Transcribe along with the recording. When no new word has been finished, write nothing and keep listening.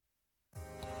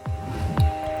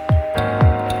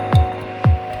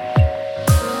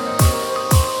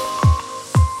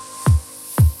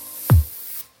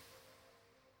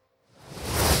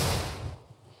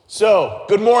So,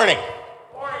 good morning.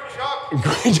 Morning, Chuck.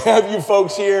 Great to have you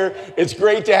folks here. It's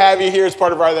great to have you here as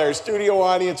part of our studio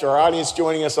audience or our audience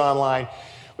joining us online.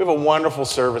 We have a wonderful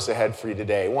service ahead for you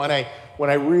today. When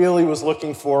I really was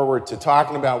looking forward to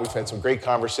talking about, we've had some great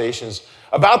conversations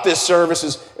about this service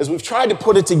as we've tried to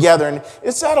put it together. And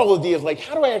it's that whole idea of like,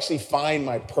 how do I actually find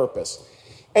my purpose?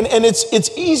 And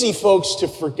it's easy, folks, to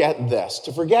forget this,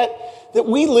 to forget that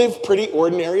we live pretty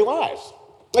ordinary lives.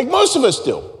 Like most of us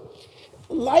do.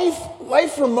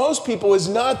 Life for most people is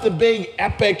not the big,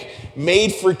 epic,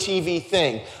 made-for-TV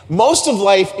thing. Most of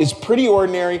life is pretty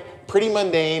ordinary, pretty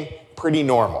mundane, pretty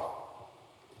normal.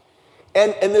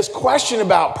 And this question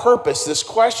about purpose, this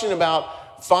question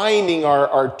about finding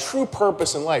our true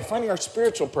purpose in life, finding our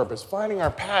spiritual purpose, finding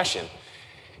our passion,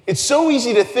 it's so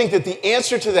easy to think that the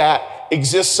answer to that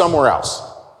exists somewhere else.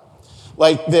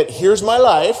 Like that here's my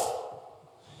life,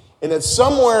 and that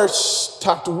somewhere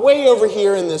tucked way over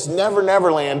here in this never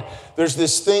land, there's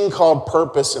this thing called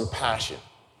purpose and passion.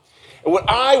 And what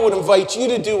I would invite you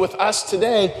to do with us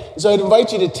today is I'd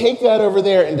invite you to take that over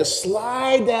there and to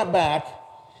slide that back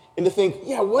and to think,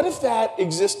 yeah, what if that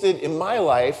existed in my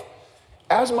life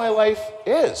as my life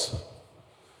is?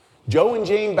 Joe and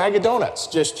Jane Bag of Donuts,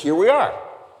 just here we are.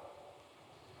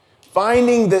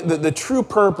 Finding the true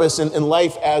purpose in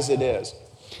life as it is.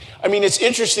 I mean, it's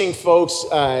interesting, folks,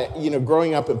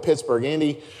 growing up in Pittsburgh,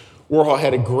 Andy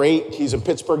Warhol he's a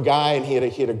Pittsburgh guy, and he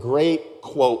had a great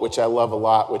quote, which I love a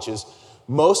lot, which is,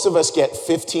 most of us get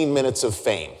 15 minutes of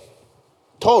fame,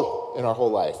 total, in our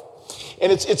whole life.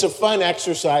 And it's a fun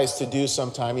exercise to do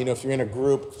sometime. You know, if you're in a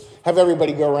group, have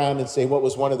everybody go around and say what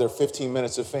was one of their 15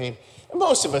 minutes of fame. And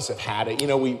most of us have had it. You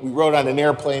know, we rode on an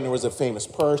airplane, there was a famous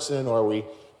person, or we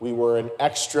were an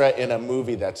extra in a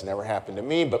movie. That's never happened to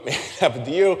me, but maybe it happened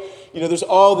to you. You know, there's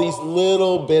all these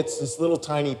little bits, these little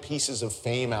tiny pieces of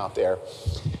fame out there.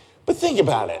 But think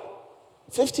about it.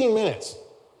 15 minutes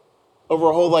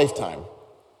over a whole lifetime.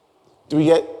 Do we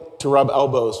get to rub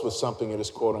elbows with something that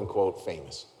is quote unquote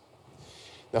famous?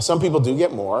 Now, some people do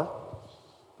get more.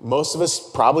 Most of us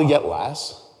probably get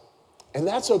less. And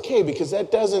that's okay, because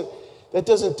that doesn't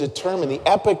determine, the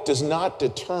epic does not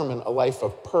determine a life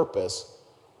of purpose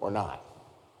or not.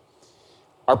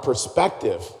 Our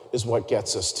perspective is what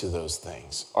gets us to those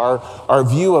things. Our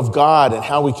view of God and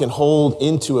how we can hold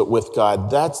into it with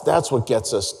God, that's what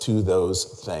gets us to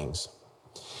those things.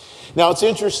 Now, it's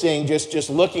interesting just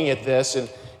looking at this and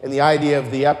the idea of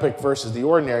the epic versus the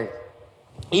ordinary,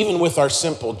 even with our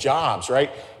simple jobs, right?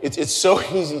 It's so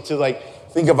easy to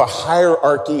think of a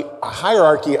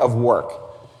hierarchy of work.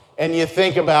 And you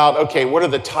think about, okay, what are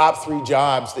the top 3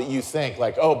 jobs that you think,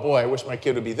 like, oh boy, I wish my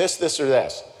kid would be this, or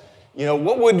this. You know,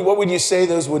 what would you say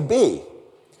those would be?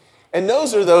 And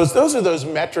those are those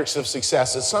metrics of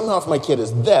success. That somehow if my kid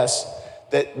is this,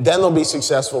 that then they'll be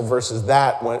successful versus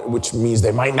that, which means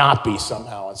they might not be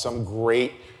somehow in some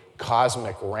great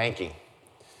cosmic ranking.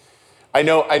 I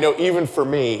know even for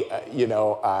me,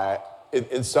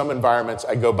 in some environments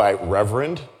I go by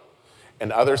reverend,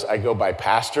 and others I go by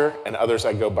pastor, and others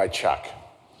I go by Chuck.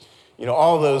 You know,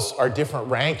 all those are different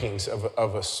rankings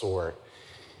of a sort.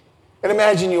 And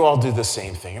imagine you all do the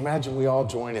same thing. Imagine we all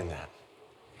join in that.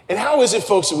 And how is it,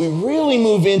 folks, that we really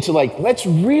move into let's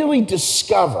really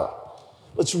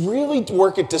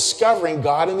work at discovering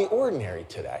God in the ordinary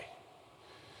today.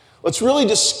 Let's really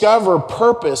discover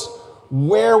purpose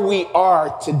where we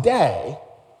are today,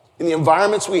 in the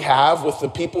environments we have, with the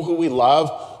people who we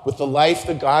love, with the life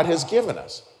that God has given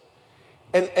us.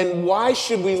 And why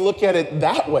should we look at it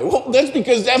that way? Well, that's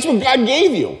because that's what God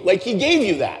gave you. He gave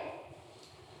you that.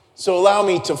 So allow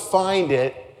me to find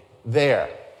it there.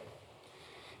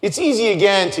 It's easy,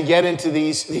 again, to get into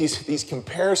these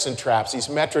comparison traps, these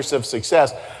metrics of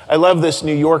success. I love this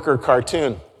New Yorker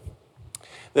cartoon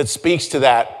that speaks to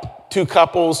that. 2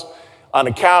 couples on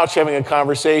a couch having a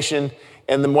conversation,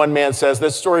 and then one man says,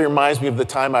 "This story reminds me of the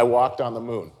time I walked on the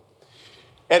moon."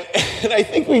 And I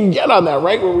think we can get on that,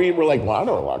 right? Where we're like, well, I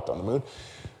never walked on the moon.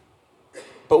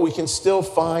 But we can still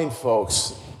find,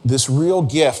 folks, this real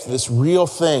gift, this real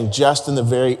thing, just in the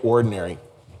very ordinary.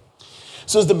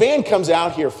 So as the band comes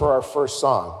out here for our first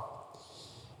song,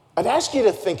 I'd ask you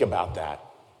to think about that.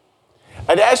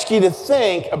 I'd ask you to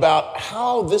think about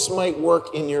how this might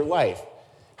work in your life.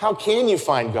 How can you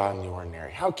find God in the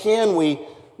ordinary? How can we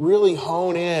really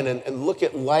hone in and look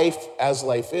at life as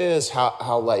life is,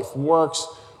 how life works,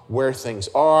 where things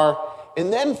are,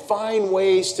 and then find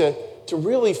ways to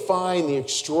really find the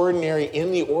extraordinary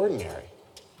in the ordinary.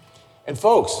 And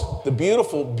folks, the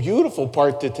beautiful, beautiful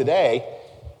part to today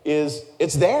is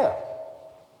it's there.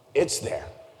 It's there.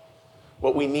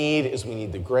 What we need is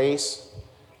the grace,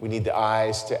 We need the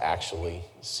eyes to actually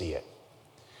see it.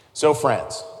 So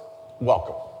friends,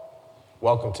 welcome.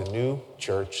 Welcome to New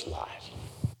Church Live.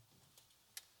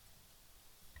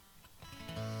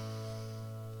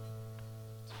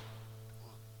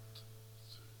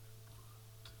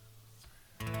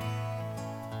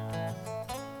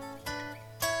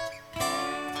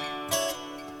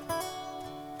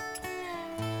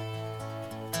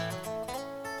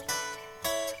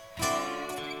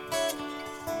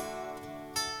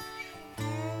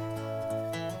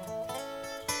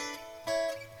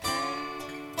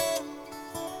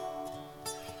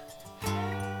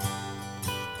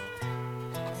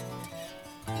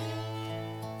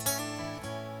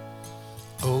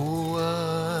 Oh,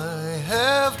 I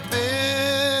have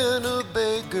been a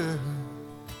beggar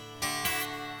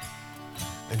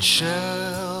and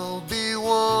shall be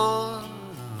one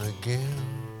again,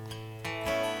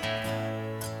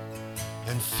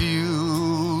 and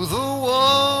few the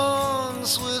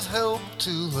ones with help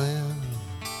to lend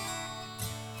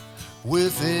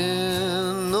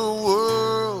within the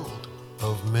world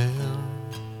of men.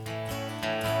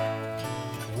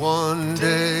 One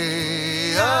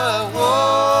day I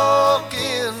walk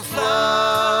in flowers.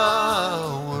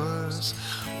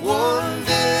 One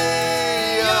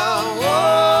day I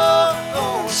walk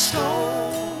on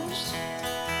stones.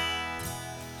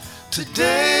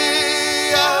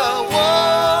 Today I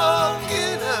walk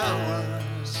in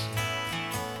hours.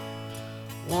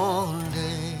 One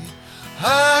day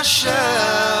I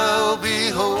shall be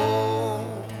home.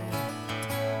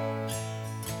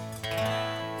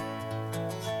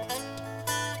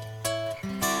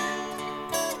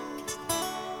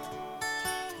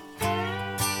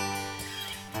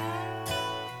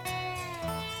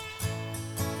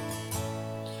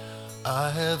 I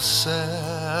have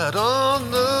sat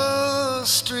on the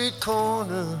street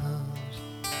corners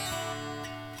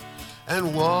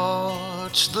and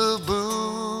watched the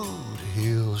boot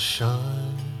heel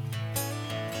shine,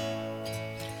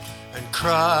 and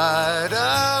cried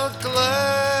out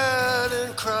glad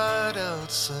and cried out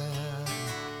sad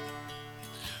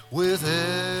with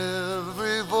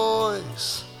every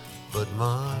voice but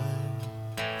mine.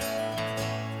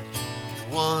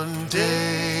 One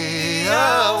day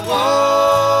I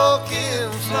walk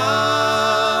in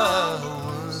flowers.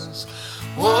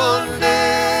 One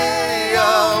day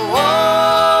I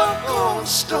walk on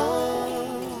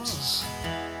stones.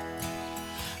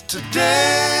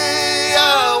 Today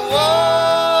I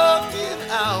walk in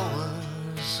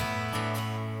hours.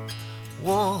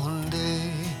 One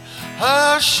day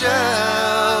I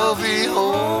shall be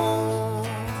home.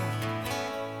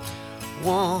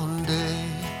 One day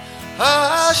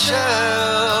I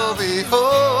shall be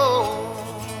home.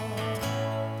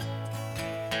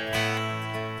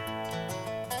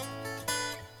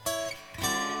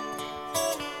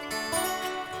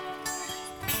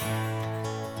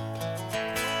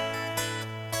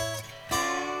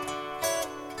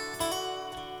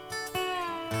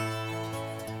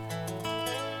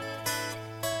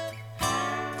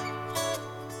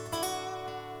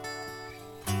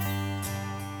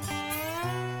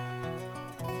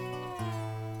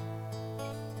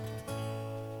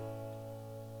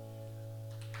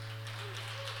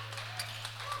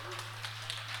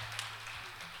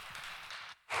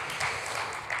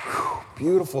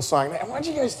 Beautiful song. I want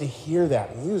you guys to hear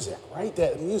that music, right?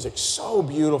 That music, so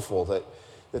beautiful that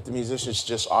the musicians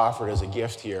just offered as a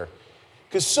gift here.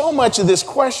 Because so much of this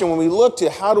question, when we look to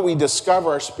how do we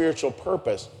discover our spiritual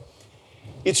purpose,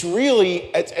 it's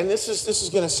really, and this is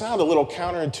going to sound a little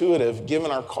counterintuitive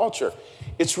given our culture,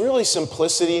 it's really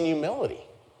simplicity and humility.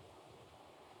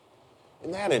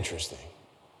 Isn't that interesting?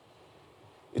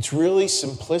 It's really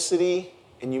simplicity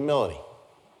and humility.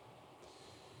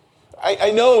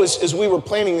 I know as we were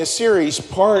planning this series,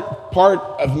 part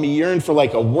of me yearned for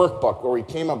like a workbook where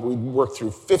we worked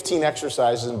through 15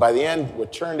 exercises, and by the end,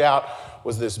 what turned out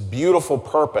was this beautiful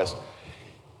purpose.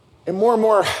 And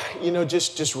more,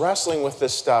 just wrestling with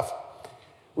this stuff,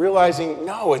 realizing,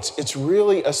 no, it's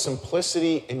really a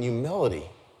simplicity and humility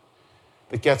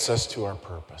that gets us to our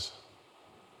purpose.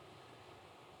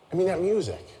 I mean, that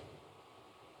music,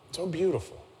 so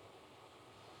beautiful.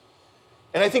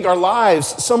 And I think our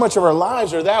lives, so much of our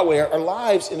lives are that way. Our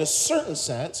lives, in a certain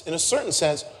sense,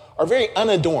 are very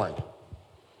unadorned.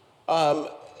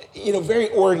 Very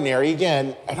ordinary.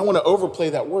 Again, I don't want to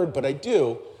overplay that word, but I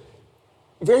do.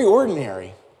 Very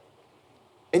ordinary.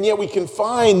 And yet we can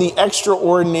find the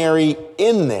extraordinary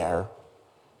in there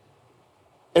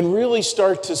and really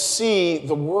start to see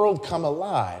the world come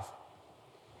alive.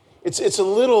 It's a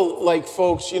little like,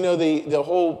 folks, the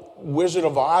whole Wizard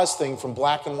of Oz thing from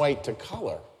black and white to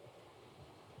color.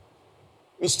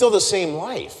 mean, still the same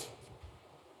life.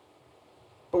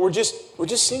 But we're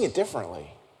just seeing it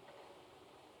differently.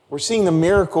 We're seeing the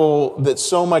miracle that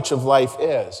so much of life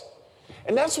is.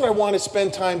 And that's what I want to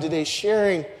spend time today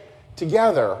sharing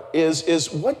together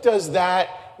is what does that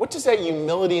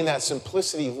humility and that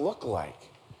simplicity look like?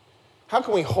 How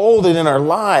can we hold it in our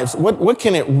lives? What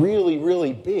can it really,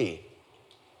 really be?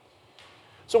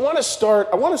 So I want to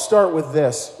start with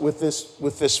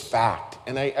this fact.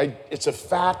 And it's a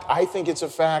fact, I think it's a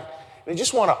fact. And I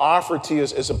just want to offer it to you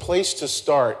as a place to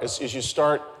start, as you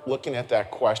start looking at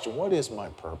that question, what is my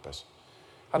purpose?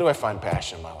 How do I find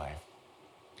passion in my life?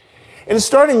 And it's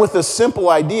starting with a simple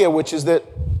idea, which is that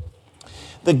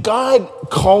God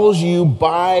calls you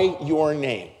by your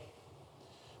name.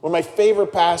 One of my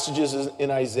favorite passages is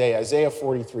in Isaiah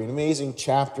 43, an amazing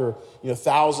chapter,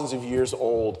 thousands of years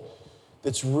old,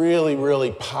 that's really,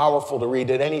 really powerful to read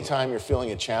at any time you're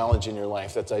feeling a challenge in your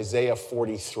life. That's Isaiah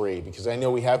 43, because I know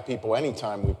we have people,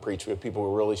 anytime we preach, we have people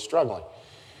who are really struggling.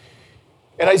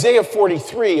 In Isaiah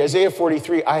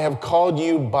 43, I have called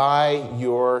you by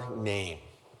your name.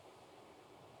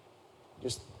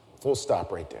 Just full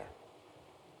stop right there.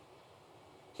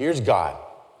 Here's God,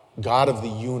 God of the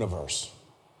universe.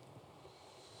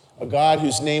 A God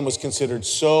whose name was considered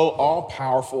so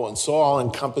all-powerful and so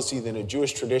all-encompassing in a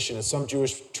Jewish tradition. In some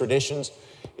Jewish traditions,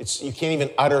 you can't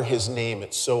even utter his name.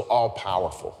 It's so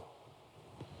all-powerful.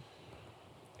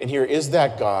 And here is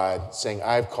that God saying,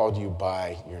 I've called you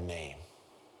by your name.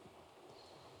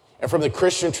 And from the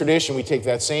Christian tradition, we take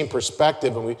that same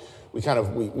perspective and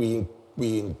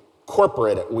we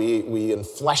incorporate it, we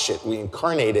enflesh it, we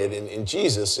incarnate it in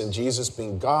Jesus, and Jesus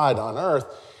being God on earth.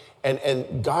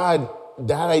 And God,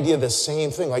 that idea, the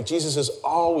same thing, like Jesus is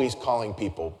always calling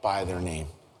people by their name.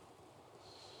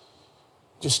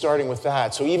 Just starting with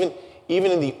that. So even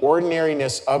in the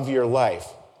ordinariness of your life,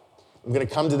 I'm going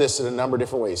to come to this in a number of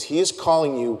different ways. He is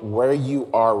calling you where you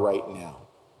are right now.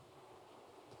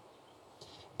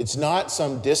 It's not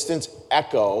some distant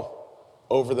echo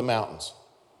over the mountains.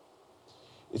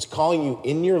 It's calling you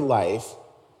in your life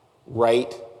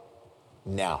right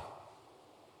now.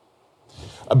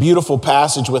 A beautiful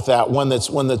passage with that, one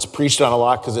that's preached on a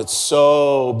lot because it's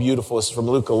so beautiful. This is from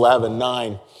Luke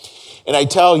 11:9. And I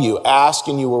tell you, ask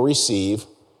and you will receive,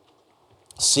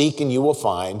 seek and you will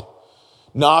find,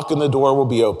 knock and the door will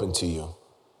be open to you.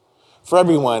 For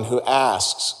everyone who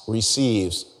asks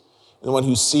receives, and the one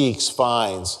who seeks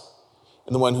finds,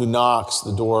 and the one who knocks,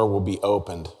 the door will be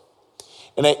opened.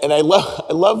 And I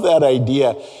love that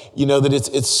idea,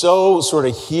 that it's so sort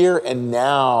of here and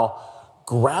now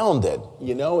grounded,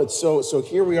 it's so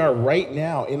here we are right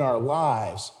now in our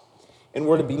lives, and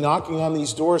we're to be knocking on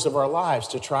these doors of our lives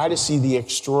to try to see the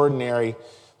extraordinary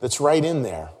that's right in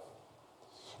there.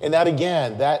 And that,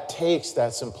 again, that takes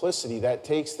that simplicity, that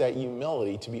takes that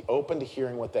humility to be open to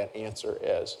hearing what that answer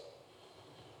is.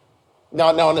 Now,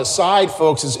 an aside,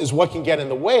 folks, is what can get in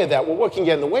the way of that. Well, what can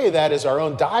get in the way of that is our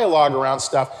own dialogue around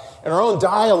stuff, and our own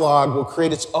dialogue will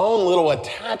create its own little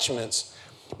attachments.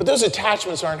 But those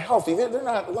attachments aren't healthy. They're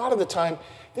not, a lot of the time,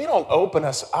 they don't open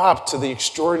us up to the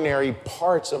extraordinary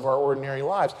parts of our ordinary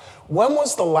lives. When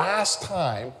was the last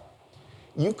time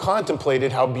you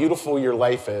contemplated how beautiful your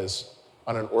life is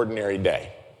on an ordinary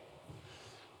day?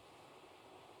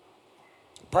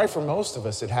 Probably for most of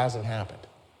us, it hasn't happened.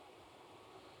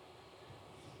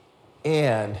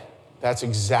 And that's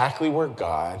exactly where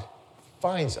God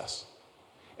finds us.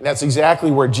 And that's exactly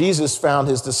where Jesus found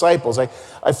his disciples. I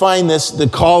find the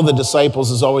call of the disciples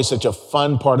is always such a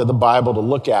fun part of the Bible to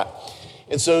look at.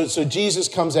 And so Jesus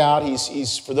comes out.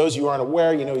 He's for those of you who aren't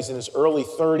aware, he's in his early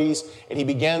 30s, and he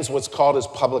begins what's called his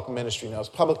public ministry. Now, his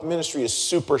public ministry is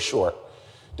super short.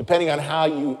 Depending on how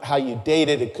you date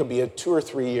it, it could be 2 or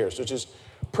 3 years, which is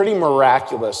pretty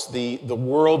miraculous, the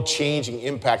world-changing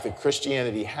impact that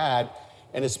Christianity had.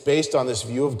 And it's based on this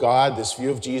view of God, this view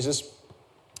of Jesus,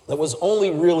 that was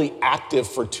only really active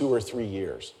for 2 or 3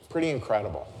 years. Pretty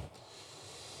incredible.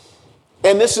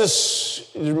 And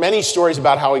there's many stories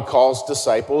about how he calls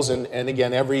disciples. And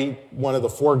again, every one of the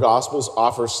 4 Gospels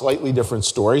offers slightly different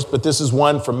stories. But this is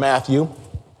one from Matthew.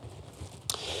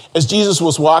 As Jesus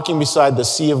was walking beside the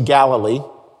Sea of Galilee,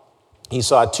 he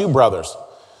saw 2 brothers,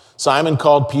 Simon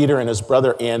called Peter and his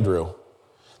brother Andrew.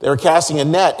 They were casting a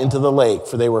net into the lake,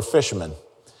 for they were fishermen.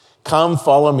 Come,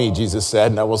 follow me, Jesus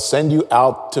said, and I will send you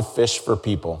out to fish for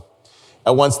people.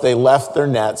 At once they left their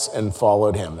nets and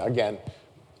followed him. Again,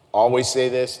 always say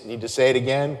this, need to say it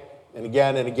again and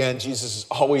again and again. Jesus is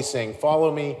always saying,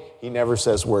 follow me. He never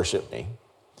says, worship me.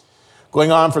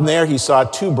 Going on from there, he saw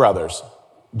 2 brothers,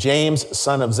 James,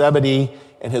 son of Zebedee,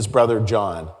 and his brother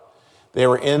John. They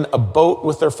were in a boat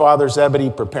with their father Zebedee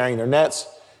preparing their nets.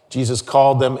 Jesus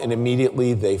called them, and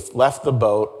immediately they left the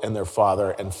boat and their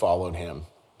father and followed him.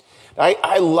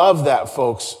 I love that,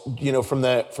 folks, from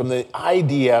the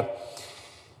idea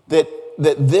that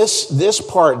this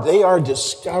part, they are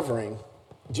discovering,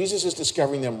 Jesus is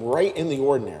discovering them right in the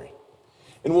ordinary.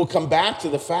 And we'll come back to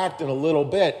the fact in a little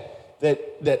bit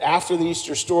that after the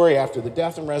Easter story, after the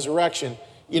death and resurrection,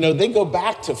 they go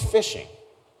back to fishing,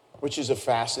 which is a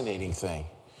fascinating thing.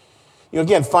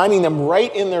 Again, finding them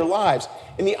right in their lives.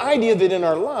 And the idea that in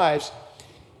our lives,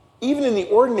 even in the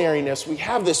ordinariness, we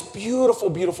have this beautiful,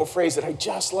 beautiful phrase that I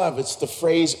just love. It's the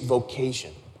phrase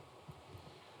vocation.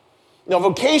 Now,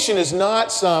 vocation is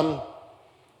not some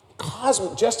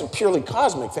just a purely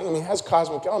cosmic thing. I mean, it has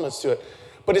cosmic elements to it.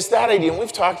 But it's that idea, and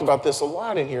we've talked about this a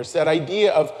lot in here, it's that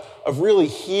idea of really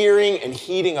hearing and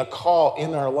heeding a call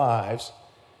in our lives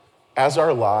as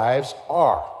our lives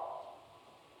are.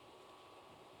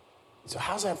 So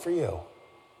how's that for you?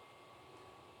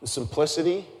 The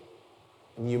simplicity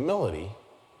and humility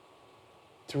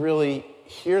to really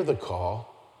hear the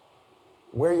call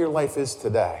where your life is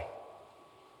today,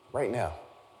 right now.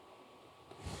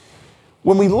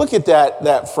 When we look at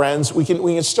that, friends, we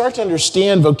can start to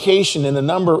understand vocation in a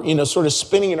number, sort of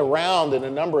spinning it around in a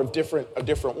number of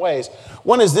different ways.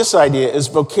 One is this idea, is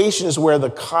vocation is where the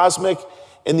cosmic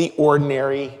and the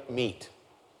ordinary meet.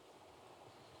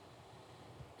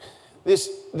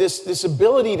 This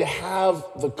ability to have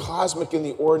the cosmic and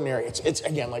the ordinary, it's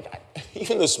again, like,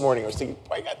 even this morning I was thinking,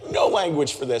 I got no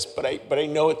language for this, but I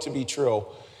know it to be true.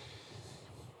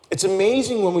 It's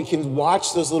amazing when we can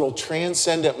watch those little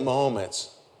transcendent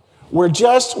moments where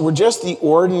just the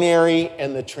ordinary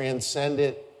and the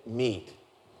transcendent meet.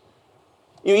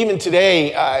 Even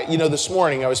today, this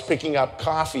morning, I was picking up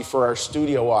coffee for our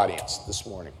studio audience this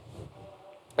morning.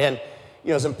 And,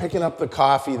 as I'm picking up the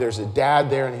coffee, there's a dad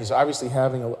there, and he's obviously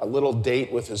having a little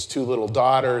date with his two little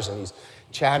daughters, and he's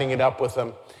chatting it up with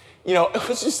them. It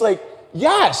was just like,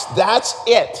 yes, that's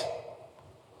it.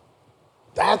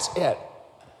 That's it.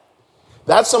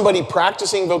 That's somebody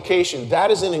practicing vocation. That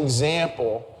is an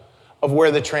example of where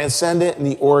the transcendent and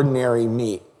the ordinary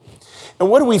meet.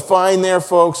 And what do we find there,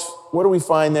 folks? What do we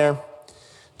find there?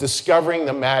 Discovering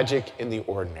the magic in the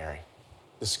ordinary.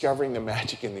 Discovering the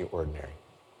magic in the ordinary.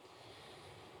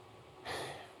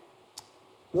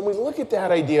 When we look at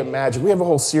that idea of magic, we have a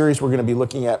whole series we're going to be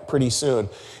looking at pretty soon.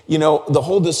 The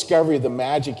whole discovery of the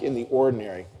magic in the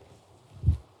ordinary.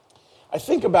 I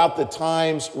think about the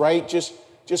times, right, just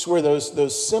where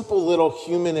those simple little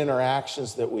human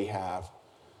interactions that we have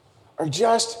are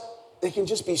they can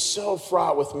just be so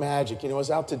fraught with magic. I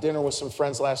was out to dinner with some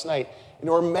friends last night, and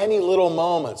there were many little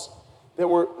moments that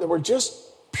were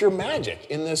just pure magic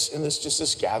in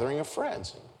this gathering of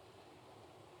friends.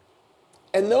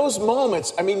 And those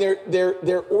moments, I mean,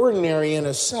 they're ordinary in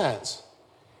a sense.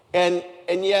 And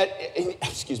yet, I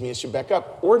should back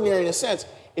up, ordinary in a sense.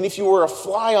 And if you were a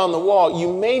fly on the wall,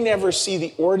 you may never see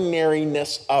the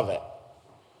ordinariness of it.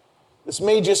 This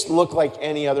may just look like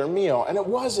any other meal. And it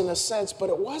was in a sense, but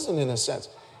it wasn't in a sense.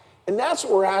 And that's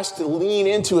what we're asked to lean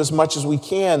into as much as we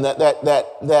can,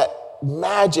 that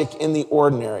magic in the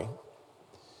ordinary.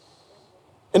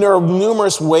 And there are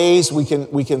numerous ways we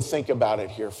can think about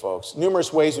it here, folks.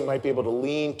 Numerous ways we might be able to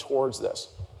lean towards this.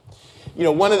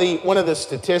 One of the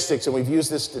statistics, and we've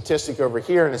used this statistic over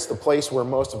here, and it's the place where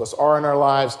most of us are in our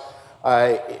lives.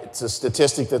 It's a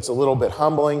statistic that's a little bit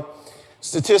humbling.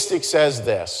 Statistic says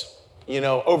this,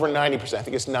 over 90%, I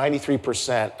think it's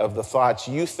 93% of the thoughts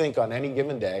you think on any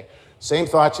given day, same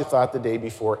thoughts you thought the day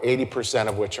before, 80%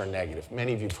 of which are negative.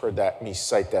 Many of you have heard me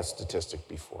cite that statistic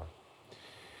before.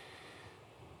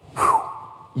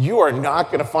 You are not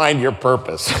going to find your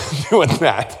purpose doing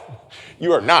that.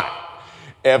 You are not.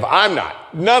 If I'm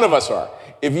not, none of us are.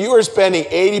 If you are spending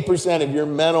 80% of your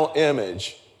mental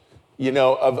image,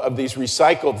 of these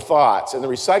recycled thoughts, and the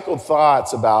recycled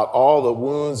thoughts about all the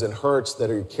wounds and hurts that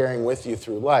are carrying with you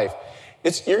through life,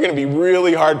 you're going to be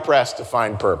really hard-pressed to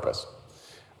find purpose.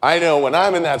 I know when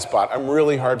I'm in that spot, I'm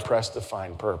really hard-pressed to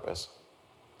find purpose.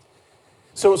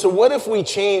 So what if we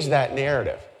change that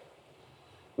narrative?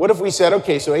 What if we said,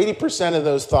 okay, so 80% of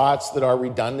those thoughts that are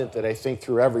redundant that I think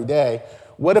through every day,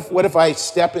 what if I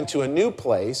step into a new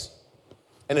place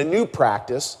and a new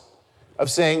practice of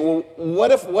saying, well,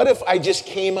 what if I just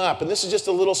came up, and this is just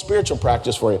a little spiritual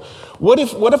practice for you. What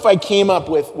if I came up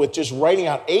with just writing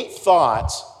out 8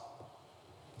 thoughts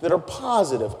that are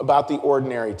positive about the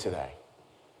ordinary today?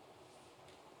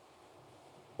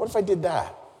 What if I did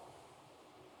that?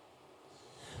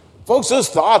 Folks, those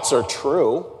thoughts are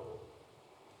true.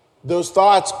 Those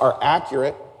thoughts are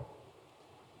accurate.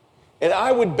 And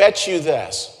I would bet you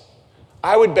this.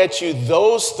 I would bet you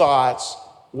those thoughts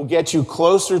will get you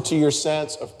closer to your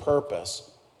sense of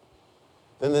purpose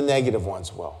than the negative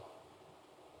ones will.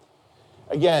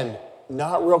 Again,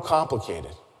 not real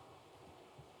complicated.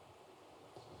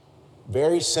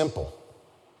 Very simple.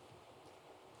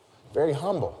 Very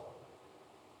humble.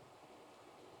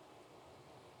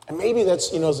 And maybe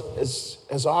that's,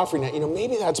 as offering that,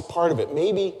 maybe that's part of it.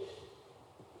 Maybe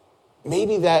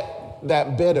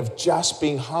that bit of just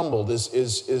being humbled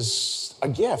is a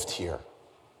gift here.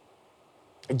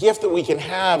 A gift that we can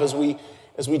have as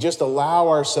we just allow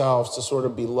ourselves to sort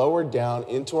of be lowered down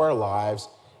into our lives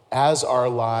as our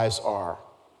lives are.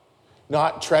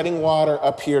 Not treading water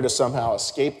up here to somehow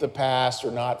escape the past,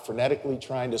 or not frenetically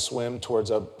trying to swim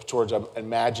towards an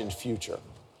imagined future.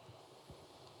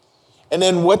 And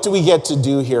then what do we get to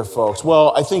do here, folks?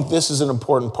 Well, I think this is an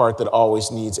important part that always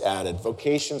needs added.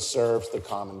 Vocation serves the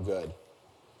common good.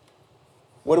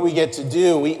 What do we get to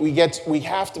do? We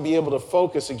have to be able to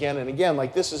focus again and again.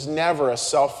 Like, this is never a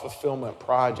self-fulfillment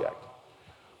project.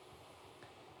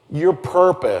 Your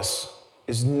purpose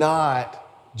is not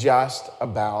just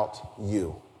about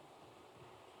you.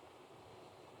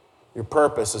 Your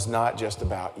purpose is not just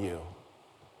about you.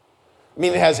 I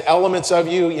mean, it has elements of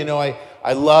you.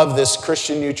 I love this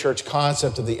Christian New Church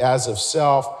concept of the as of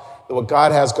self, that what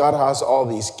God has all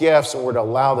these gifts, and we're to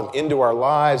allow them into our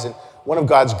lives. And one of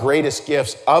God's greatest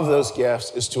gifts of those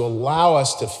gifts is to allow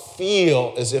us to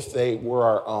feel as if they were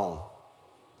our own.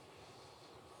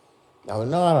 Now, they're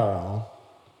not our own,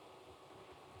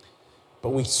 but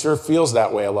we sure feels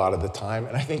that way a lot of the time,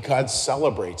 and I think God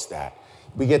celebrates that.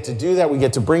 We get to do that, we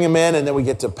get to bring them in, and then we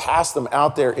get to pass them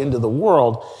out there into the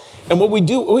world. And what we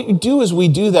do as we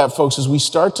do that, folks, is we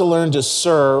start to learn to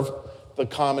serve the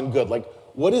common good. Like,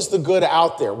 what is the good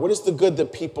out there? What is the good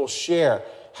that people share?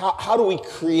 How do we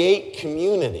create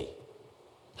community?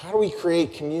 How do we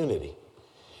create community?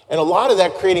 And a lot of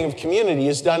that creating of community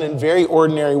is done in very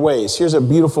ordinary ways. Here's a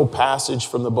beautiful passage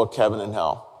from the book Heaven and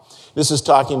Hell. This is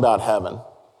talking about heaven.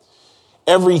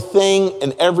 Everything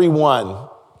and everyone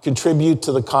contribute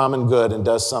to the common good and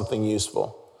does something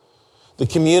useful. The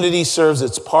community serves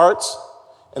its parts,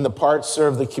 and the parts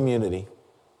serve the community.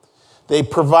 They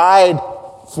provide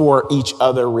for each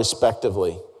other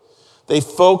respectively. They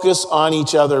focus on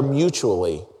each other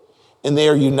mutually, and they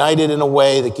are united in a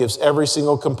way that gives every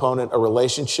single component a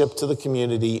relationship to the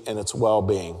community and its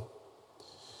well-being.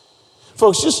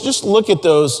 Folks, just look at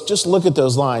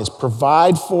those lines.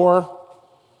 Provide for,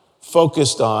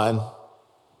 focused on,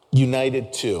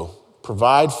 united to.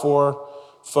 Provide for,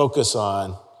 focus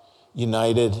on,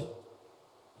 united.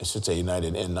 I should say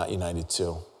united in, not united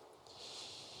to.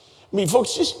 I mean,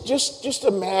 folks, just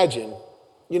imagine,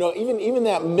 even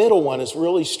that middle one is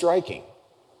really striking.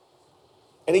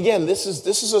 And again, this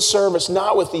is a service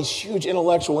not with these huge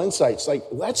intellectual insights. Like,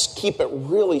 let's keep it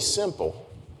really simple.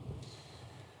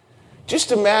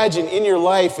 Just imagine in your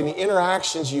life and the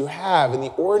interactions you have and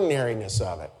the ordinariness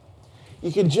of it.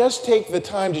 You can just take the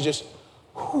time to just,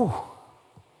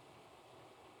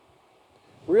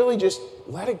 really just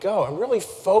let it go and really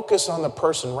focus on the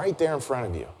person right there in front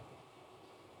of you.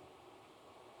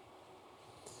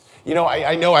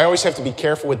 I know I always have to be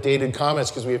careful with dated comments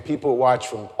because we have people who watch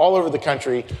from all over the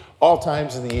country, all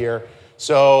times of the year.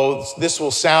 So this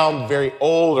will sound very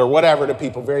old or whatever to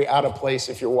people, very out of place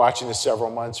if you're watching this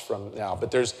several months from now. But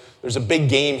there's a big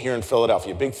game here in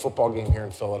Philadelphia, a big football game here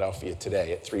in Philadelphia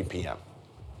today at 3 p.m.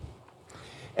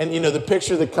 And, the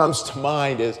picture that comes to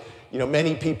mind is,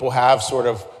 many people have sort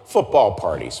of football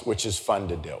parties, which is fun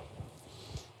to do.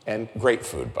 And great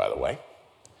food, by the way.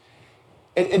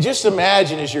 And just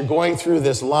imagine as you're going through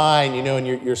this line, and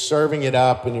you're serving it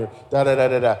up and you're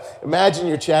da-da-da-da-da. Imagine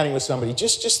you're chatting with somebody.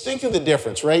 Just think of the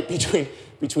difference, right?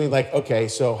 Between like, okay,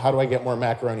 so how do I get more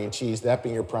macaroni and cheese? That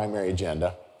being your primary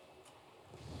agenda.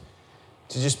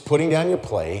 To just putting down your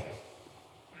plate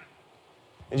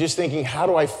and just thinking, how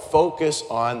do I focus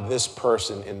on this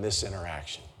person in this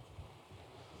interaction?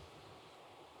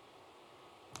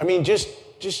 I mean,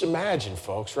 just imagine,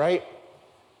 folks, right?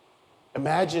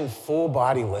 Imagine full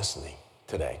body listening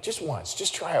today, just once,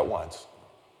 just try it once.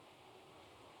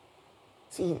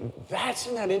 See,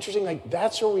 isn't that interesting? Like,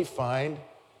 that's where we find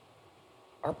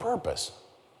our purpose.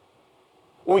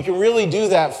 When we can really do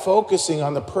that, focusing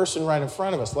on the person right in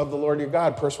front of us, love the Lord your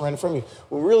God, person right in front of you,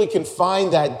 we really can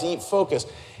find that deep focus.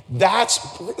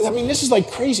 This is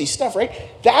like crazy stuff, right?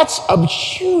 That's a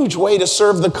huge way to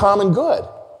serve the common good.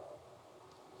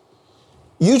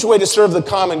 Huge way to serve the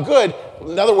common good.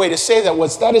 Another way to say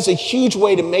that is a huge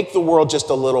way to make the world just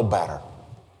a little better,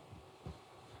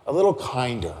 a little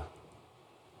kinder,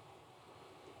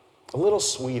 a little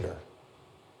sweeter,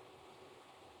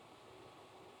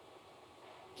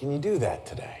 Can you do that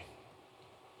today?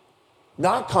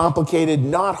 Not complicated,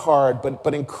 not hard,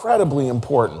 but incredibly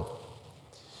important.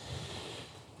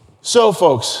 So,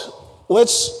 folks,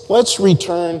 let's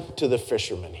return to the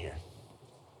fisherman here.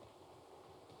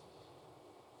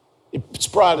 It's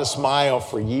brought a smile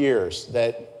for years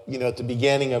that, at the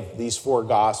beginning of these four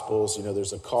Gospels,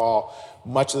 there's a call.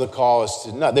 Much of the call is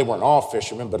to, they weren't all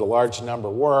fishermen, but a large number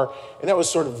were. And that was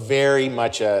sort of very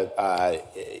much a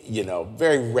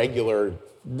very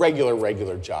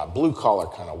regular job, blue collar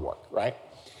kind of work, right?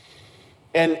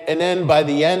 And then by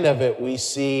the end of it, we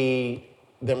see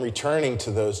them returning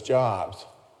to those jobs.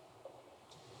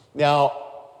 Now,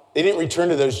 they didn't return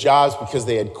to those jobs because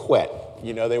they had quit.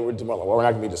 They were, well, we're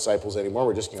not going to be disciples anymore.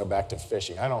 We're just going to go back to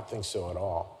fishing. I don't think so at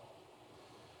all.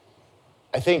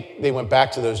 I think they went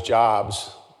back to those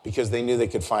jobs because they knew they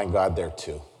could find God there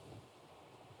too.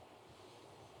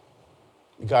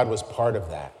 God was part of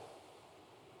that.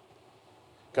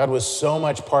 God was so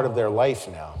much part of their life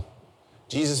now.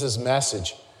 Jesus'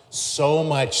 message, so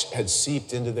much had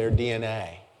seeped into their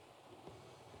DNA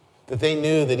that they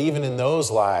knew that even in those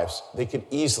lives, they could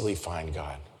easily find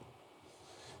God.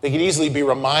 They could easily be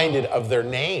reminded of their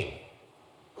name,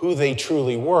 who they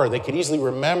truly were. They could easily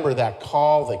remember that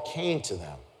call that came to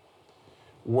them,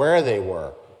 where they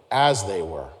were, as they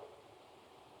were.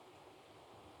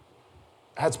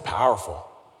 That's powerful.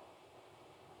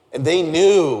 And they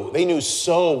knew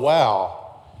so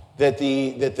well that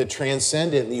the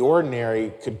transcendent and the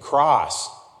ordinary could cross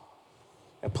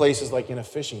at places like in a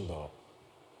fishing boat.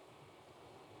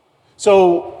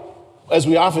 So, as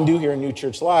we often do here in New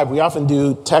Church Live, we often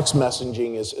do text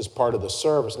messaging as part of the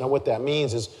service. Now, what that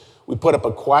means is we put up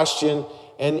a question,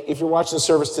 and if you're watching the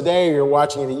service today or you're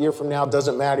watching it a year from now, it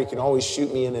doesn't matter. You can always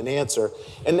shoot me in an answer.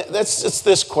 And it's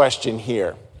this question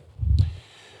here.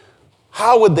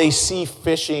 How would they see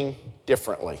fishing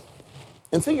differently?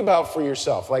 And think about for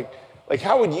yourself, like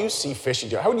how would you see fishing?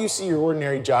 How would you see your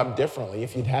ordinary job differently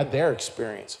if you'd had their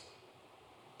experience?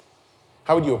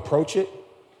 How would you approach it?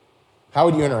 How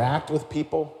would you interact with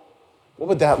people? What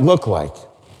would that look like?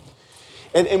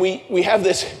 And we have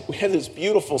this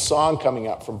beautiful song coming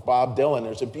up from Bob Dylan.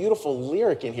 There's a beautiful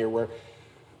lyric in here where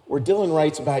Dylan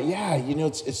writes about,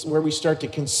 it's where we start to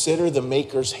consider the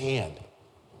Maker's hand.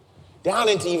 Down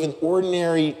into even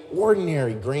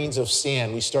ordinary grains of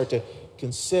sand, we start to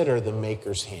consider the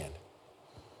Maker's hand.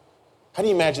 How do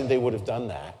you imagine they would have done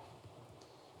that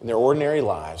in their ordinary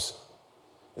lives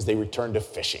as they returned to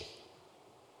fishing?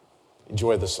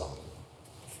 Enjoy the song.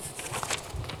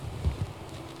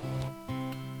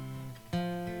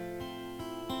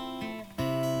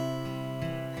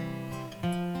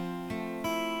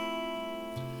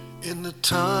 In the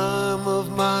time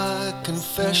of my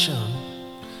confession,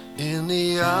 in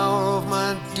the hour of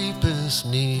my deepest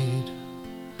need,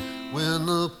 when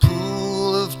the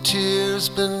pool of tears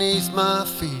beneath my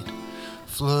feet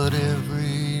flood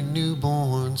every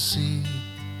newborn seed,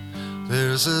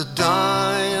 there's a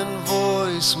dying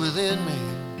voice within me,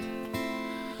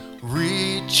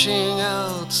 reaching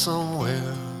out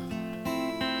somewhere,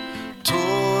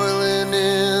 toiling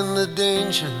in the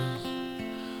danger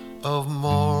of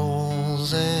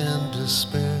morals and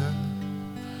despair.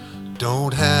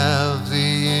 Don't have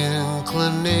the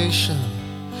inclination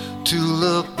to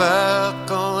look back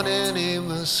on any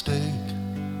mistake.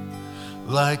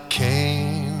 Like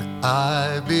Cain,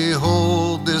 I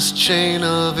behold this chain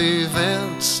of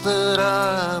events that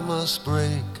I must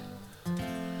break.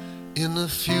 In the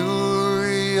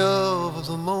fury of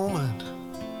the moment,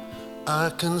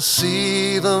 I can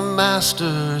see the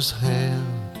Master's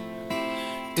hand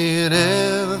in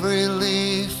every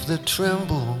leaf that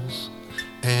trembles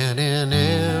and in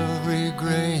every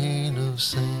grain of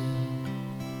sand.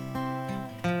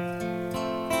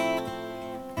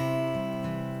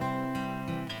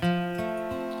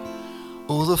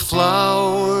 Oh, the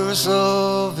flowers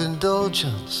of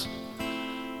indulgence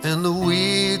and the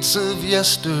weeds of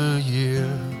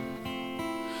yesteryear,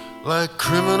 like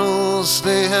criminals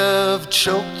they have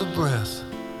choked the breath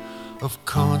of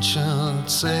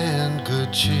conscience and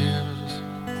good cheers.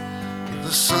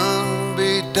 The sun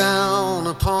beat down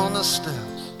upon the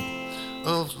steps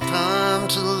of time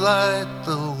to light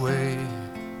the way,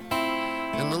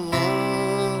 and the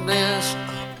loneliness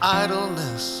of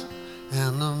idleness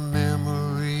and the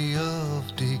memory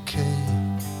of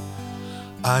decay.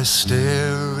 I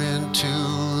stare into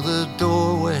the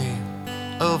doorway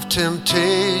of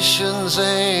temptation's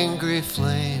angry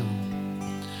flame,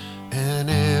 and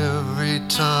every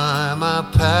time I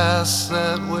pass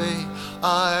that way,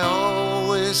 I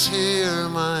always hear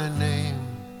my name.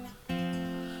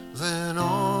 Then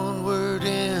onward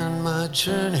in my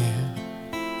journey,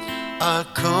 I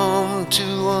come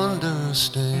to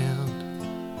understand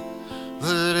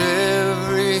that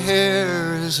every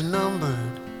hair is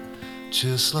numbered,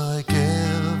 just like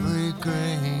every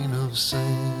grain of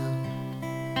sand.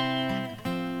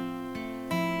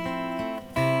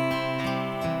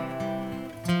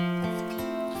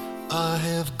 I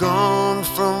have gone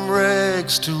from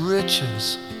rags to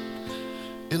riches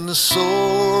in the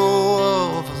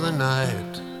sorrow of the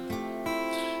night,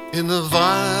 in the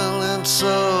violence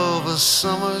of a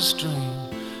summer's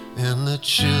dream, in the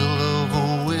chill of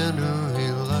a wintry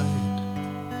light,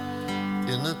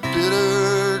 in the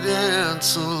bitter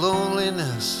dance of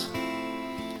loneliness,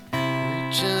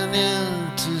 reaching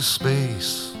into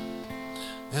space,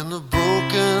 in the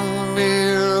broken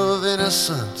mirror of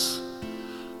innocence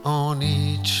on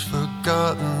each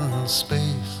forgotten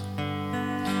space.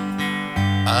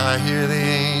 I hear the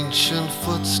ancient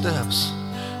footsteps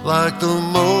like the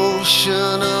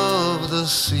motion of the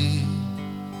sea.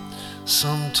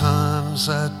 Sometimes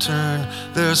I turn,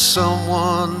 there's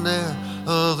someone there.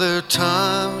 Other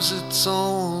times it's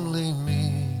only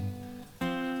me.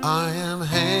 I am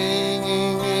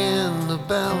hanging in the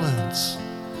balance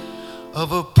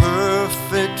of a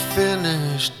perfect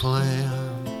finished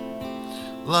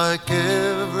plan, like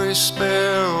every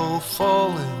sparrow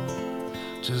falling,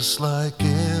 just like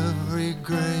every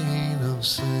grain of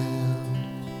sand.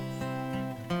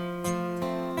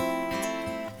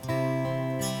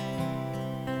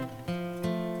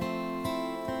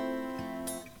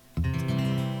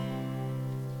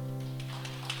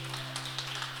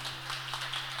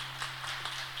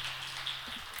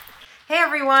 Hey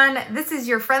everyone, this is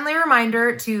your friendly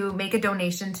reminder to make a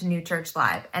donation to New Church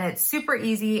Live, and it's super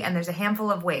easy and there's a handful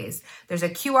of ways. There's a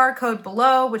QR code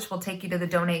below which will take you to the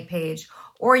donate page,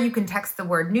 or you can text the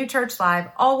word New Church Live,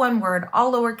 all one word,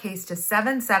 all lowercase, to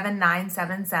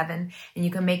 77977, and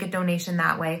you can make a donation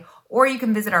that way. Or you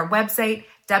can visit our website,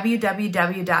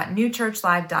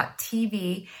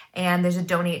 www.newchurchlive.tv, and there's a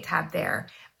donate tab there.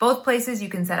 Both places you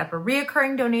can set up a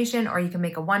reoccurring donation or you can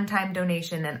make a one-time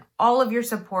donation, and all of your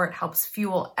support helps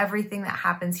fuel everything that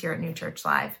happens here at New Church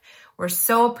Live. We're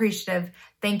so appreciative.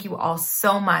 Thank you all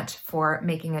so much for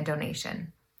making a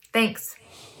donation. Thanks.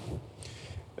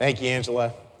 Thank you,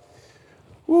 Angela.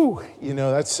 Woo,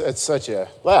 that's such a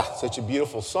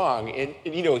beautiful song. And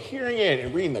hearing it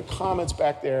and reading the comments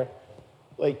back there,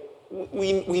 like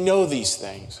we know these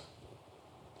things.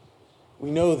 We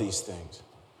know these things.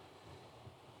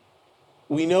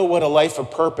 We know what a life of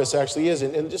purpose actually is.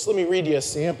 And just let me read you a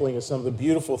sampling of some of the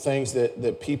beautiful things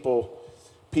that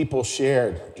people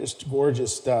shared. Just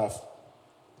gorgeous stuff.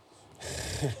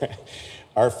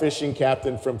 Our fishing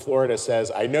captain from Florida says,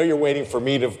 I know you're waiting for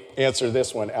me to answer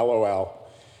this one, LOL.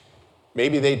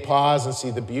 Maybe they'd pause and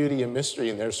see the beauty and mystery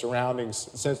in their surroundings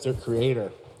and sense their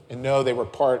creator and know they were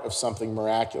part of something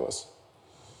miraculous.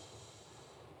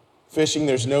 Fishing,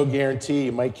 there's no guarantee.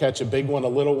 You might catch a big one, a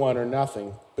little one, or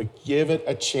nothing, but give it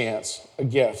a chance, a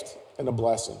gift, and a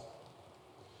blessing.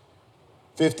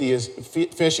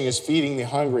 Fishing is feeding the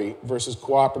hungry versus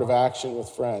cooperative action with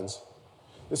friends.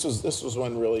 This was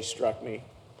one really struck me.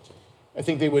 I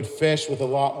think they would fish with a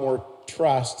lot more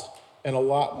trust and a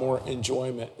lot more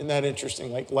enjoyment. Isn't that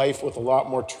interesting? Like life with a lot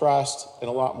more trust and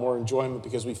a lot more enjoyment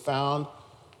because we found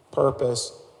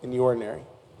purpose in the ordinary.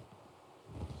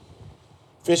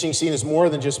 Fishing seen as more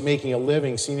than just making a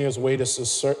living, seen as a way to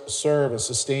serve and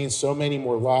sustain so many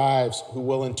more lives who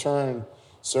will in turn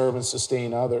serve and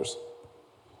sustain others.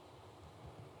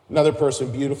 Another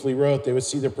person beautifully wrote they would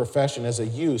see their profession as a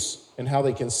use and how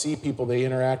they can see people they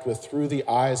interact with through the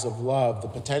eyes of love, the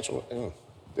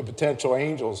potential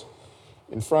angels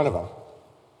in front of them.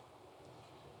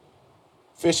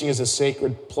 Fishing is a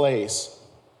sacred place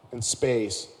and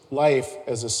space. Life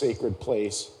as a sacred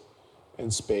place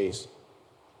and space.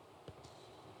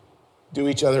 Do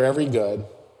each other every good,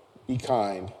 be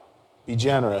kind, be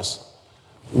generous,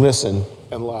 listen,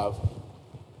 and love.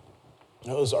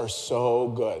 Those are so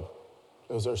good.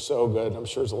 Those are so good. I'm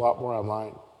sure there's a lot more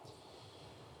online.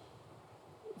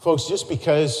 Folks, just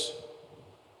because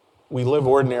we live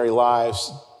ordinary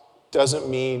lives doesn't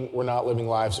mean we're not living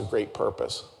lives of great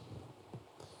purpose.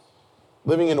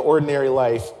 Living an ordinary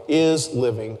life is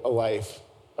living a life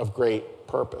of great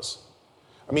purpose.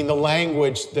 I mean, the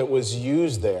language that was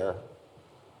used there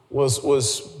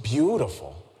was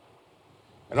beautiful.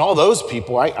 And all those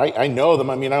people, I know them.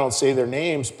 I mean, I don't say their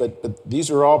names, but these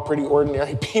are all pretty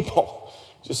ordinary people,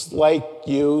 just like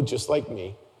you, just like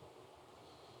me.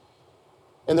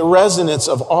 And the resonance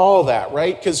of all that,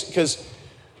 right? Because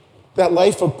that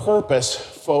life of purpose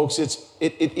folks,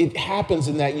 it happens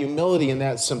in that humility and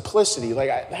that simplicity.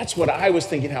 That's what I was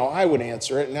thinking how I would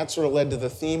answer it, and that sort of led to the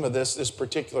theme of this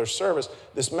particular service,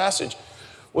 this message,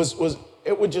 was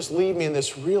it would just leave me in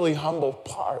this really humble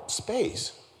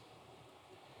space.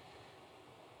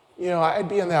 I'd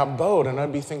be in that boat, and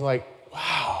I'd be thinking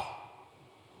wow,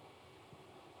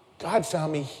 God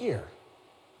found me here.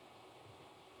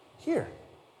 Here.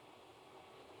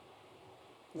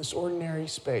 In this ordinary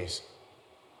space.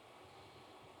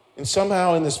 And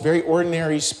somehow in this very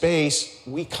ordinary space,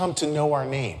 we come to know our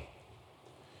name.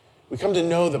 We come to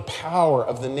know the power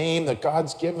of the name that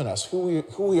God's given us, who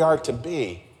we are to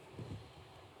be.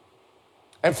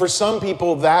 And for some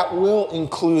people, that will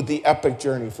include the epic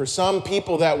journey. For some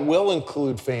people, that will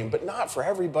include fame, but not for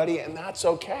everybody, and that's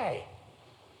okay.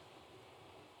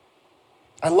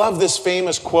 I love this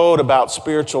famous quote about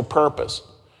spiritual purpose.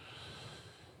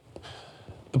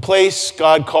 The place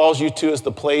God calls you to is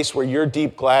the place where your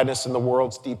deep gladness and the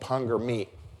world's deep hunger meet.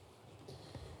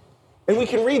 And we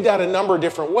can read that a number of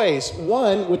different ways.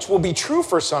 One, which will be true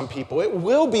for some people, it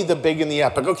will be the big and the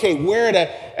epic. Okay, where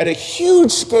at a huge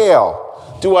scale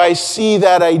do I see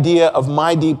that idea of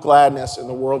my deep gladness and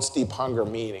the world's deep hunger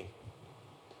meeting?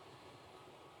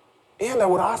 And I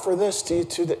would offer this to you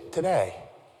today.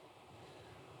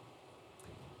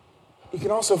 You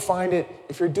can also find it,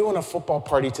 if you're doing a football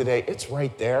party today, it's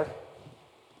right there.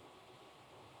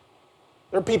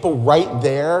 There are people right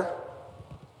there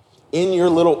in your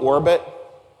little orbit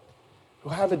who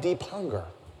have a deep hunger.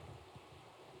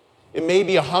 It may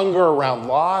be a hunger around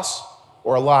loss,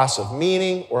 or a loss of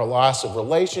meaning, or a loss of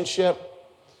relationship,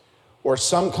 or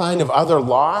some kind of other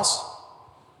loss,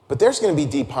 but there's going to be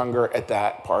deep hunger at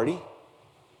that party.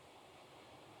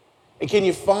 And can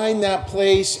you find that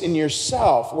place in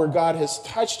yourself where God has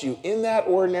touched you in that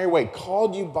ordinary way,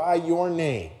 called you by your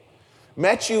name,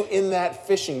 met you in that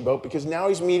fishing boat because now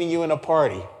he's meeting you in a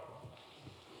party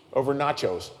over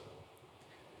nachos?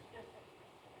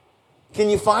 Can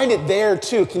you find it there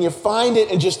too? Can you find it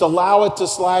and just allow it to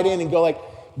slide in and go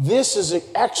this is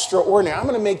extraordinary. I'm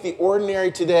going to make the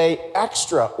ordinary today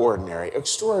extraordinary,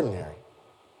 extraordinary.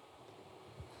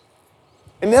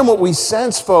 And then what we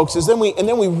sense, folks, is then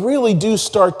we really do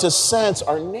start to sense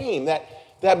our name,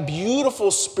 that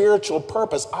beautiful spiritual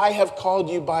purpose. I have called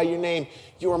you by your name.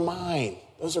 You are mine.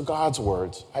 Those are God's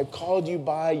words. I've called you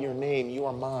by your name. You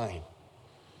are mine.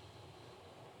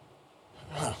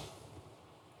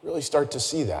 Really start to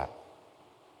see that.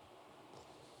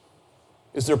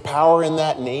 Is there power in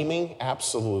that naming?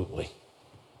 Absolutely.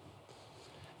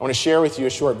 I want to share with you a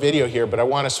short video here, but I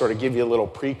want to sort of give you a little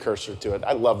precursor to it.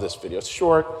 I love this video. It's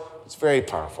short. It's very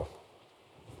powerful.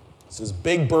 This is a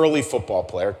big, burly football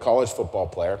player, college football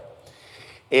player,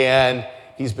 and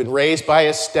he's been raised by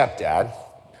his stepdad,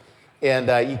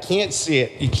 and you can't see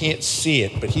it. You can't see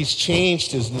it, but he's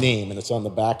changed his name, and it's on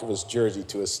the back of his jersey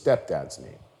to his stepdad's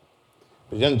name.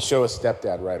 But he doesn't show his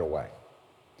stepdad right away.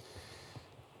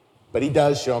 But he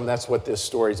does show him that's what this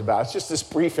story is about. It's just this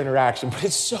brief interaction, but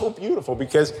it's so beautiful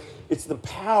because it's the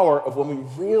power of when we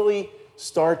really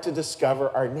start to discover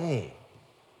our name,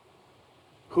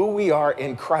 who we are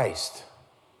in Christ,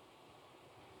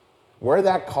 where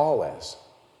that call is,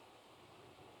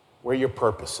 where your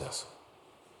purpose is.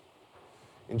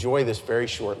 Enjoy this very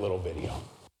short little video.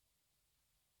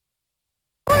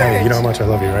 Hey, you know how much I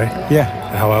love you, right? Yeah.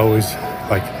 And how I always,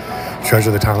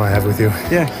 treasure the time I have with you.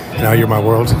 Yeah. Now you're my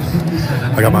world.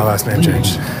 I got my last name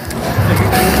changed.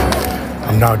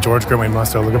 I'm now George Grimway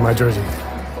Musto. Look at my jersey.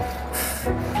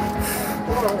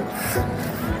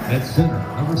 At center,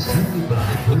 number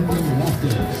 75, Julio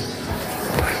Loftus.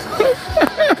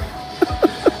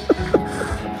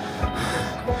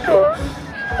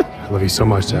 I love you so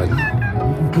much, Dad.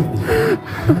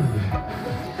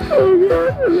 Oh,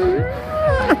 God, I love you.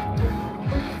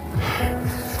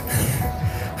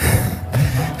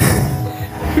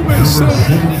 Number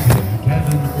 72,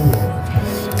 Kevin Orr.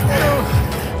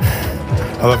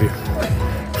 I love you.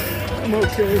 I'm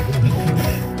okay.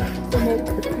 I'm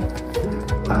okay.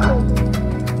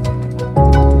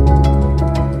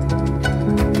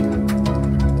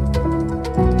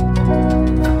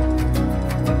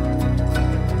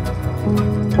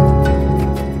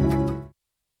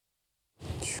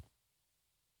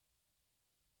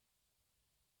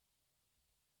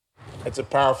 It's a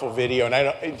powerful video,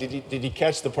 and did you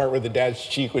catch the part where the dad's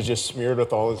cheek was just smeared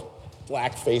with all his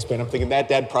black face paint? I'm thinking that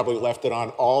dad probably left it on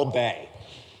all day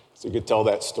so he could tell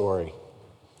that story.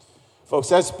 Folks,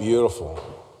 that's beautiful.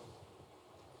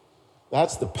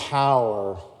 That's the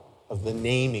power of the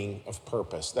naming of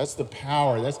purpose. That's the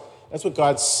power. That's what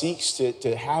God seeks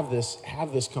to have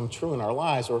this come true in our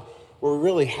lives, where we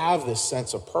really have this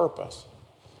sense of purpose.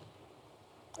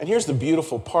 And here's the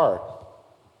beautiful part.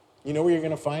 You know where you're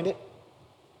going to find it?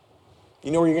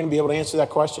 You know where you're going to be able to answer that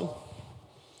question?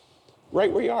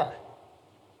 Right where you are.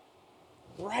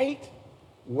 Right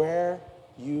where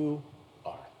you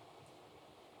are.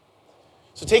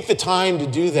 So take the time to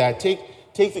do that. Take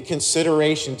the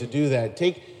consideration to do that.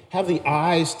 Have the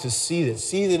eyes to see that.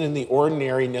 See that in the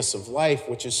ordinariness of life,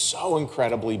 which is so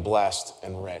incredibly blessed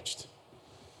and enriched.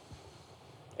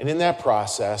 And in that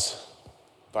process,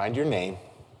 find your name.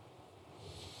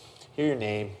 Hear your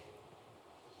name.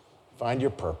 Find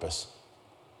your purpose.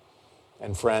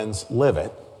 And friends, live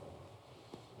it.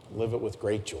 Live it with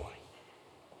great joy.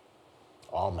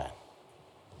 Amen.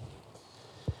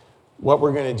 What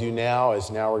we're going to do now is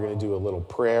we're going to do a little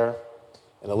prayer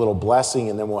and a little blessing,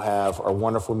 and then we'll have our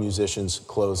wonderful musicians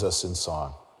close us in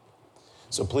song.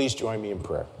 So please join me in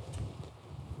prayer.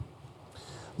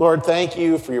 Lord, thank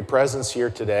you for your presence here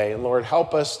today. And Lord,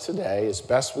 help us today as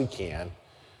best we can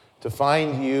to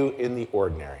find you in the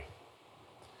ordinary,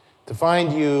 to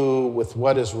find you with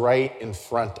what is right in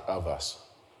front of us,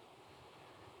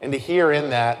 and to hear in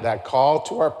that call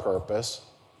to our purpose,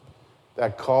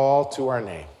 that call to our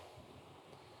name.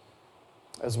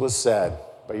 As was said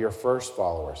by your first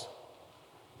followers,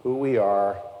 who we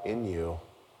are in you,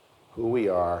 who we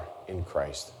are in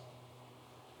Christ.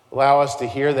 Allow us to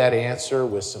hear that answer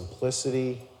with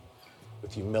simplicity,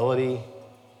 with humility,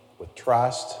 with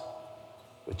trust,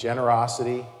 with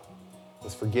generosity,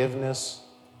 with forgiveness,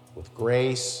 with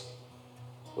grace,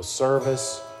 with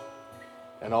service,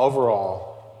 and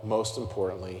overall, most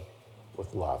importantly,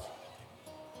 with love.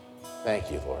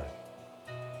 Thank you, Lord.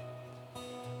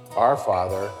 Our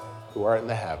Father, who art in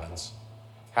the heavens,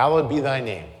 hallowed be thy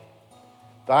name.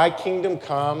 Thy kingdom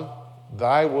come,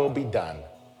 thy will be done,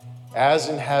 as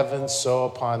in heaven, so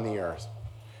upon the earth.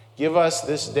 Give us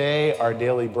this day our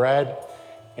daily bread,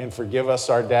 and forgive us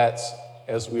our debts,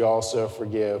 as we also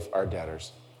forgive our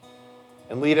debtors.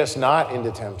 And lead us not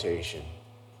into temptation,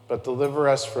 but deliver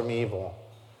us from evil.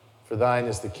 For thine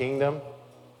is the kingdom,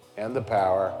 and the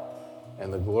power,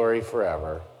 and the glory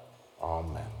forever.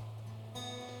 Amen.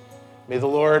 May the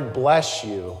Lord bless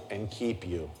you and keep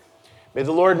you. May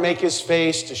the Lord make his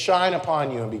face to shine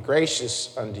upon you and be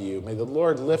gracious unto you. May the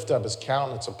Lord lift up his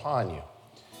countenance upon you,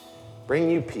 bring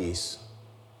you peace,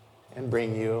 and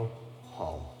bring you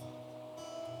home.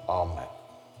 Amen.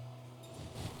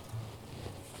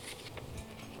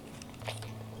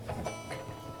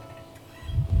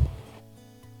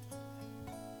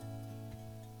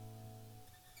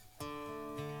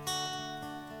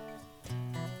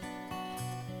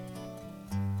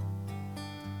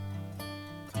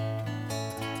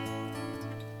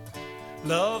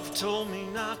 Love told me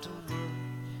not to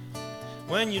worry.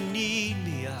 When you need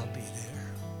me, I'll be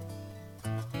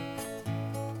there.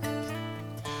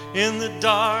 In the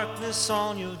darkness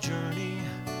on your journey,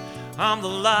 I'm the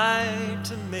light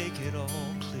to make it all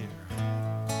clear.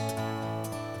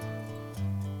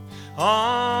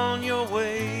 On your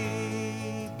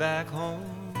way back home,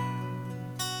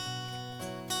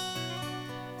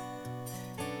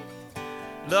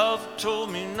 love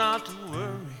told me not to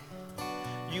worry.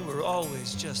 You were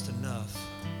always just enough.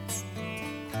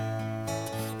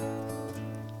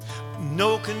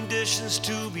 No conditions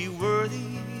to be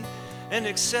worthy and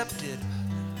accepted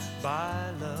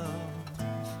by love.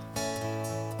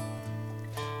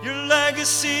 Your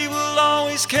legacy will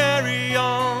always carry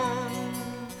on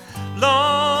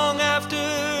long after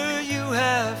you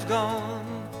have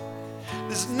gone.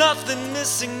 There's nothing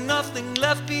missing, nothing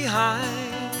left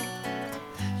behind.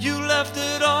 You left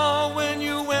it all when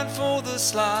you went for the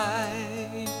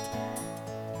slide.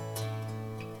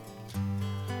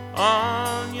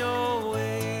 On your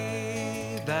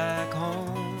way back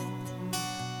home,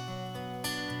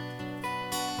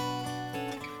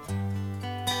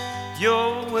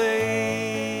 your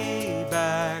way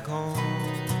back home.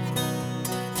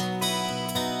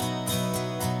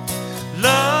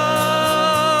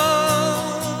 Love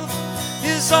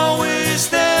is always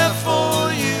there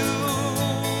for you.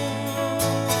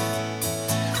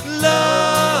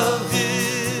 Love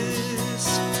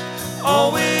is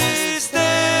always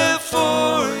there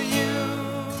for you,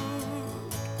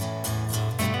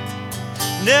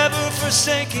 never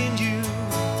forsaking you,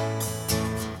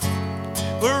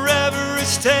 wherever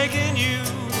it's taking you.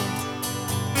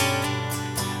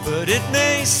 But it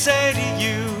may say to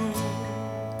you,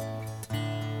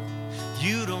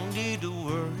 you don't need to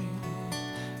worry,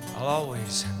 I'll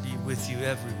always be with you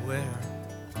everywhere.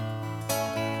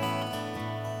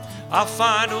 I'll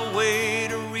find a way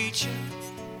to reach you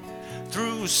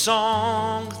through a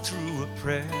song, through a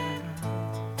prayer.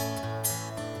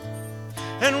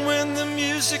 And when the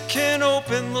music can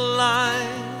open the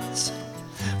line,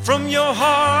 from your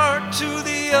heart to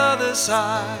the other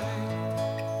side.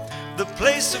 The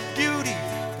place of beauty,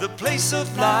 the place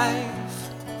of life,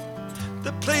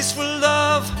 the place where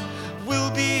love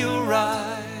will be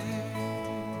alright.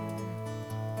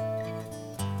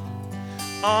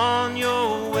 On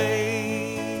your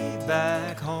way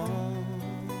back home,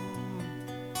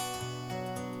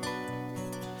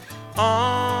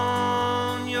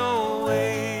 on your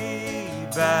way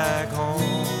back home.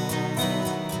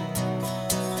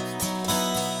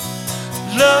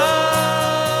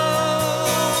 Love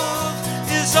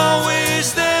is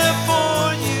always there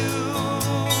for you.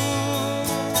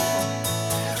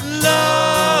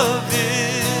 Love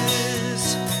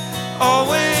is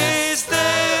always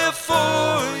there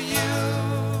for you.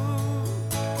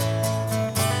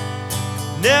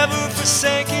 Never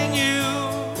forsaking you.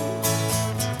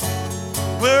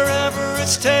 Wherever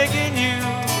it's taking you,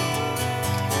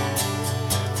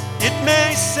 it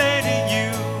may say to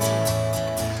you,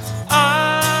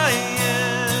 I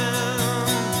am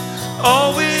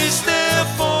always there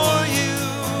for you.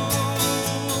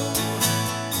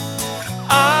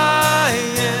 I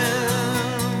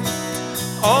am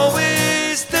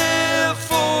always there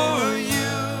for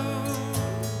you.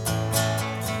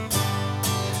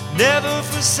 Never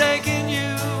forsaking you.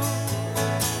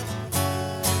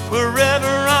 Wherever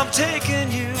I'm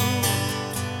taking you,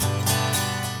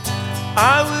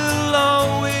 I will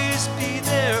always be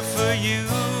there for you.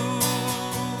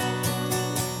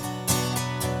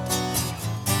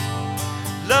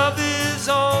 Love is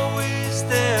always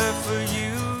there for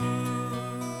you.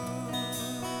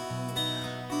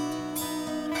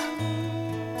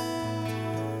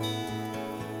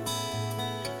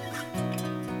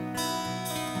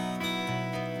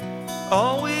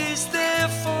 Always there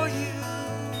for you.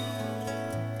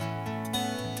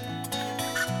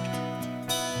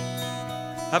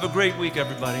 Have a great week,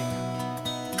 everybody.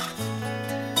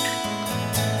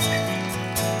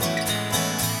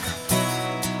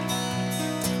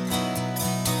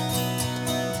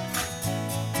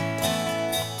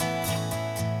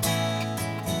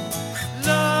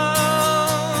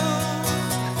 Love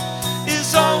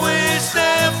is always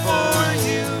there for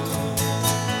you.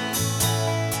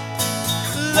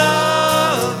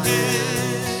 Love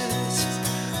is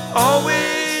always